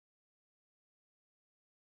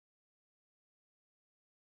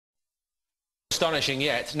astonishing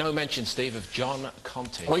yet, no mention, Steve, of John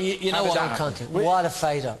Conteh. Well, you know what? John Conteh, what a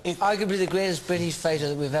fighter. Arguably the greatest British fighter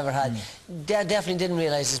that we've ever had. Definitely didn't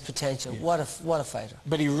realise his potential. What a fighter.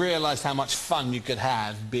 But he realised how much fun you could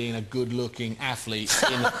have being a good-looking athlete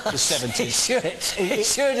in the 70s. He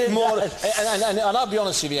sure did. And I'll be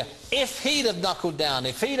honest with you, if he'd have knuckled down,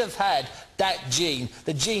 if he'd have had that gene,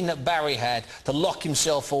 the gene that Barry had, to lock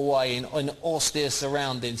himself away in austere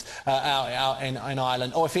surroundings out in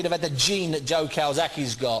Ireland, or if he'd have had the gene that Joe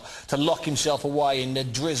Calzacchi's got to lock himself away in the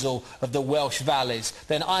drizzle of the Welsh valleys,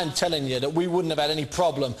 then I'm telling you that we wouldn't have had any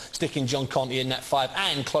problem sticking John Conteh in that fight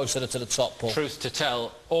and closer to the top, Paul. Truth to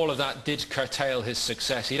tell, all of that did curtail his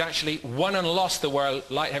success. He'd actually won and lost the world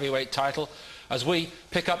light heavyweight title, as we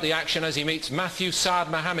pick up the action as he meets Matthew Saad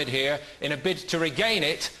Muhammad here in a bid to regain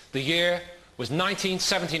it. The year was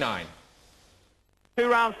 1979. 2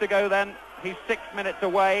 rounds to go then. He's 6 minutes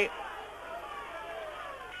away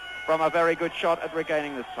from a very good shot at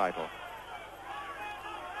regaining this title.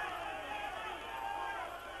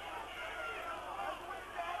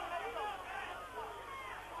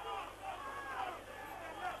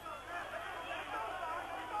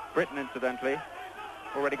 Britain, incidentally,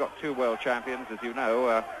 already got 2 world champions, as you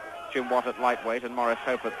know, Jim Watt at lightweight and Maurice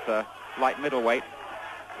Hope at light middleweight.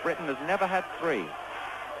 Britain has never had 3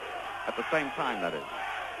 at the same time, that is.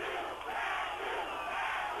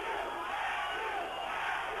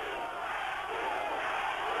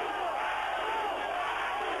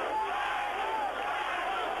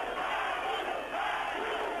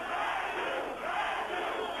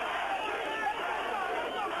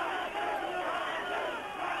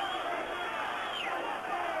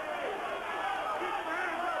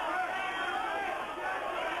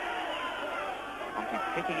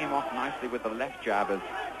 Picking him off nicely with the left jab as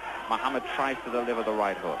Muhammad tries to deliver the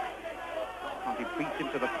right hook. Conteh beats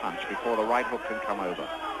him to the punch before the right hook can come over.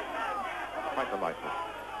 Quite delightful.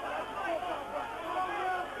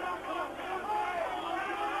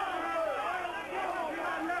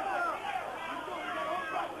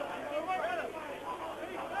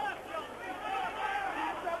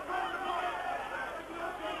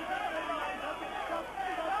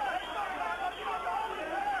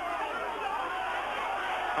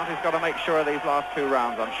 He's got to make sure of these last 2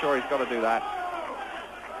 rounds. I'm sure he's got to do that.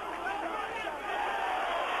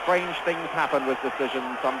 Strange things happen with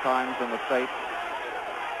decisions sometimes in the States.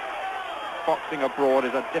 Boxing abroad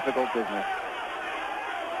is a difficult business.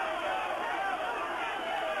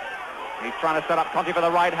 He's trying to set up Conteh for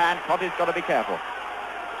the right hand. Conteh's got to be careful.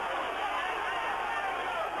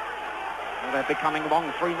 And they're becoming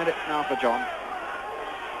long 3 minutes now for John.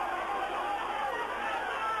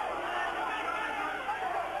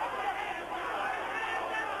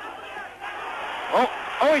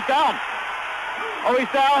 Oh, he's down. Oh, he's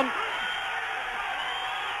down.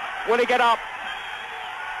 Will he get up?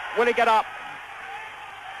 Will he get up?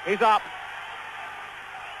 He's up.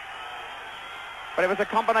 But it was a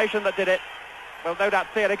combination that did it. We'll no doubt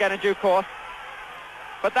see it again in due course.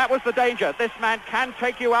 But that was the danger. This man can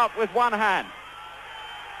take you out with one hand.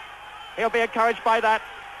 He'll be encouraged by that.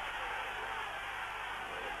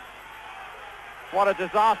 What a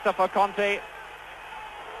disaster for Conteh.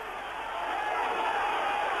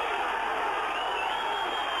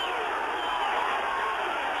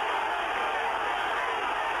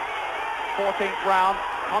 14th round.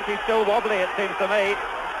 Conteh's still wobbly, it seems to me.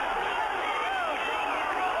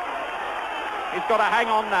 He's got to hang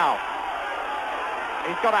on now.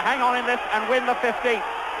 He's got to hang on in this and win the 15th.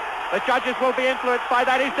 The judges will be influenced by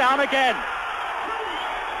that. He's down again.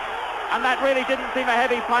 And that really didn't seem a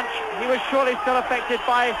heavy punch. He was surely still affected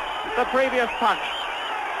by the previous punch.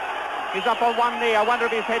 He's up on one knee. I wonder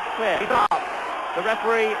if his head's clear. He's up. The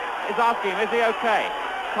referee is asking him, is he okay?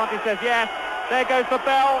 Conteh says yes. There goes the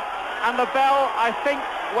bell. And the bell, I think,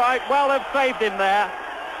 might well have saved him there.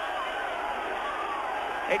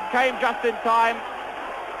 It came just in time.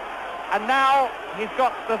 And now he's got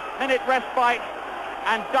the minute respite.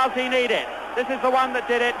 And does he need it? This is the one that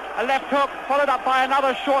did it. A left hook followed up by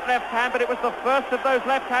another short left hand, but it was the first of those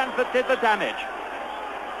left hands that did the damage.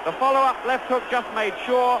 The follow-up left hook just made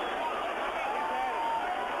sure.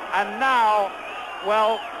 And now,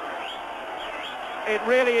 well, it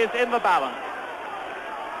really is in the balance.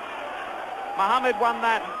 Muhammad won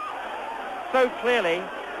that so clearly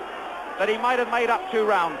that he might have made up 2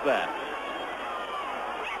 rounds there.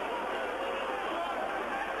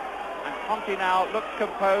 And Conteh now looks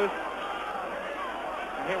composed.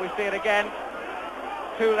 And here we see it again.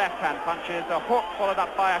 2 left-hand punches, a hook followed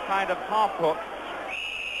up by a kind of half hook.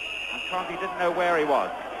 And Conteh didn't know where he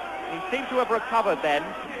was. He seemed to have recovered then,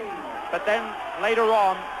 but then later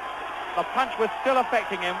on, the punch was still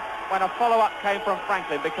affecting him, when a follow-up came from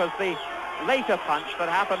Franklin, because the later punch that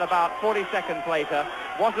happened about 40 seconds later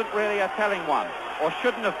wasn't really a telling one, or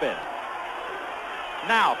shouldn't have been.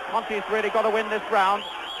 Now, Conteh's really got to win this round,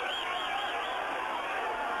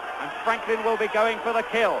 and Franklin will be going for the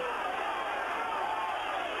kill.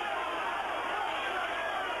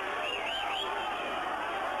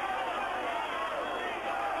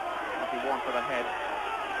 Conteh warned for the head.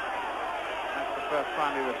 That's the first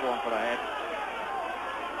time he was warned for the head.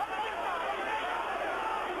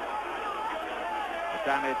 The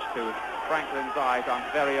damage to Franklin's eye done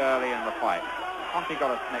very early in the fight. Conteh got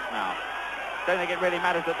a snick now. Don't think it really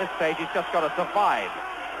matters at this stage. He's just got to survive.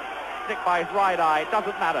 Snick by his right eye, it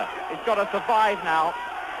doesn't matter. He's got to survive now.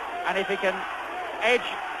 And if he can edge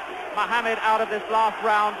Muhammad out of this last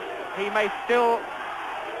round, he may still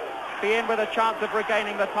be in with a chance of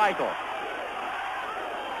regaining the title.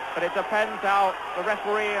 But it depends how the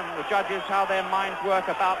referee and the judges, how their minds work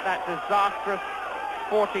about that disastrous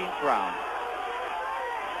 14th round.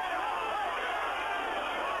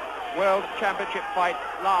 World Championship fight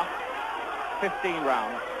lasts 15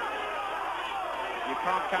 rounds. You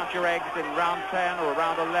can't count your eggs in round 10 or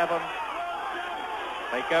round 11.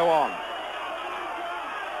 They go on.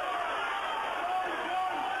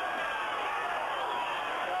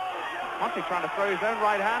 Conteh trying to throw his own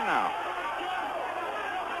right hand now.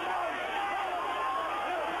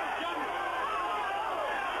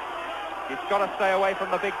 He's got to stay away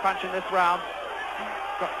from the big punch in this round.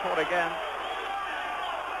 Got caught again.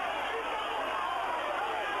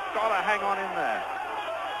 Got to hang on in there.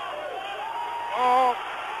 Oh,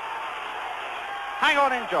 hang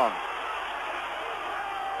on in, John.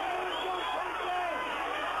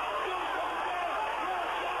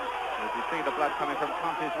 As you see the blood coming from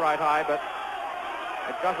Conteh's right eye, but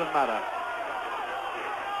it doesn't matter.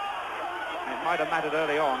 It might have mattered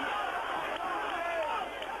early on.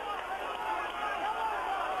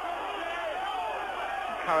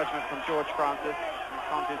 Encouragement from George Francis in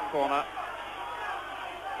Conteh's corner.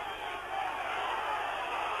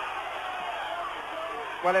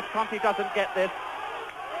 Well, if Conteh doesn't get this,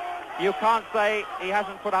 you can't say he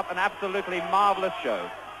hasn't put up an absolutely marvellous show.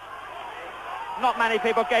 Not many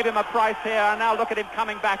people gave him a price here, and now look at him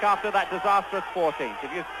coming back after that disastrous 14th.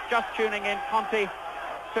 If you're just tuning in, Conteh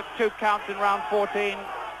took 2 counts in round 14,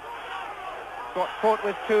 got caught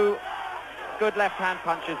with 2 good left-hand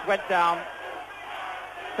punches, went down,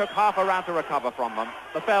 took half a round to recover from them.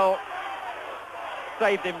 The bell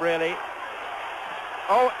saved him, really.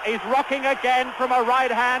 Oh, he's rocking again from a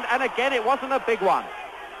right hand, and again it wasn't a big one.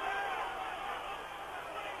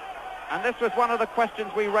 And this was one of the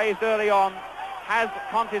questions we raised early on. Has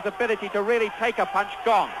Conteh's ability to really take a punch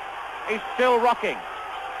gone? He's still rocking.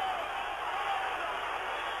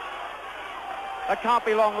 There can't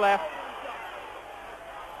be long left.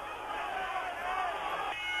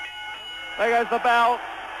 There goes the bell.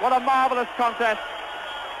 What a marvellous contest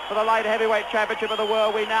for the light heavyweight championship of the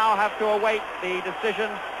world. We now have to await the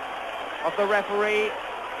decision of the referee,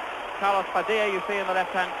 Carlos Padilla, you see in the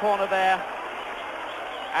left-hand corner there,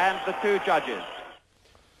 and the 2 judges.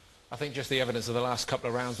 I think just the evidence of the last couple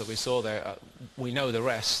of rounds that we saw there, we know the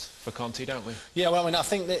rest for Conteh, don't we? Yeah, well, I mean, I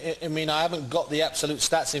think that, I haven't got the absolute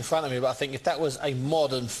stats in front of me, but I think if that was a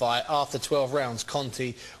modern fight, after 12 rounds,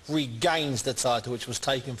 Conteh regains the title, which was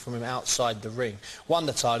taken from him outside the ring. Won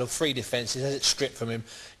the title, 3 defences, has it stripped from him,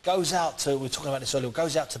 goes out to, we were talking about this earlier,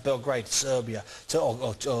 goes out to Belgrade, Serbia,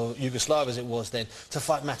 or Yugoslavia as it was then, to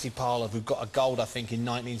fight Mati Parlov, who got a gold, I think, in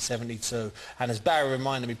 1972. And as Barry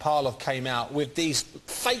reminded me, Parlov came out with these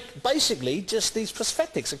fake, basically just these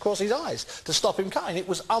prosthetics across his eyes to stop him cutting. It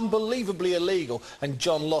was unbelievably illegal, and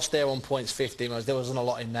John lost there on points 15. There wasn't a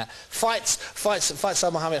lot in that. Fights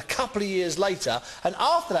Saad Muhammad a couple of years later, and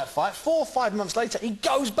after that fight, 4 or 5 months later, he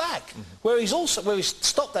goes back, where he's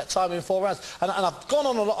stopped that time in 4 rounds. And I've gone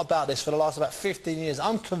on a lot about this for the last about 15 years.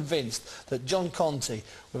 I'm convinced that John Conteh,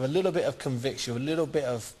 with a little bit of conviction, with a little bit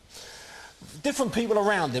of different people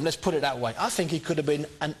around him, let's put it that way, I think he could have been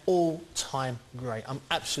an all-time great. I'm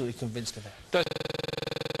absolutely convinced of it.